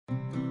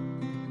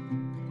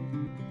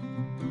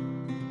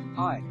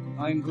Hi,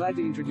 I am glad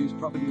to introduce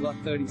property lot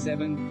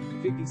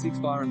 37, 56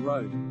 Byron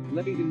Road,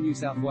 Leppington, New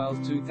South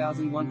Wales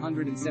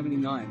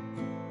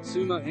 2179.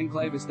 Sumo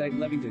Enclave Estate,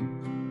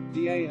 Leppington.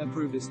 DA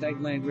approved estate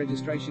land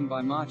registration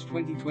by March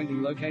 2020,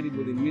 located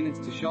within minutes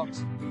to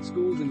shops,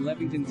 schools and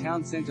Leppington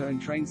town centre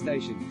and train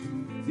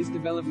station. This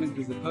development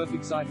is the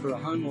perfect site for a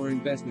home or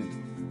investment.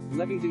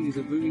 Leppington is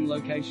a booming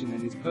location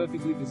and is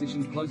perfectly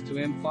positioned close to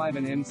M5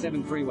 and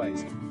M7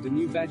 freeways, the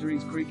new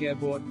Badgerys Creek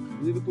Airport,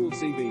 Liverpool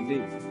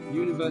CBD,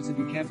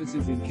 university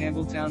campuses in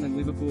Campbelltown and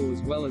Liverpool,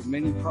 as well as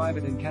many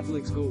private and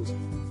Catholic schools.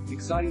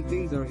 Exciting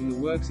things are in the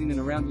works in and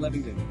around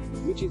Leppington,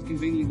 which is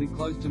conveniently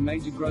close to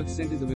major growth centres of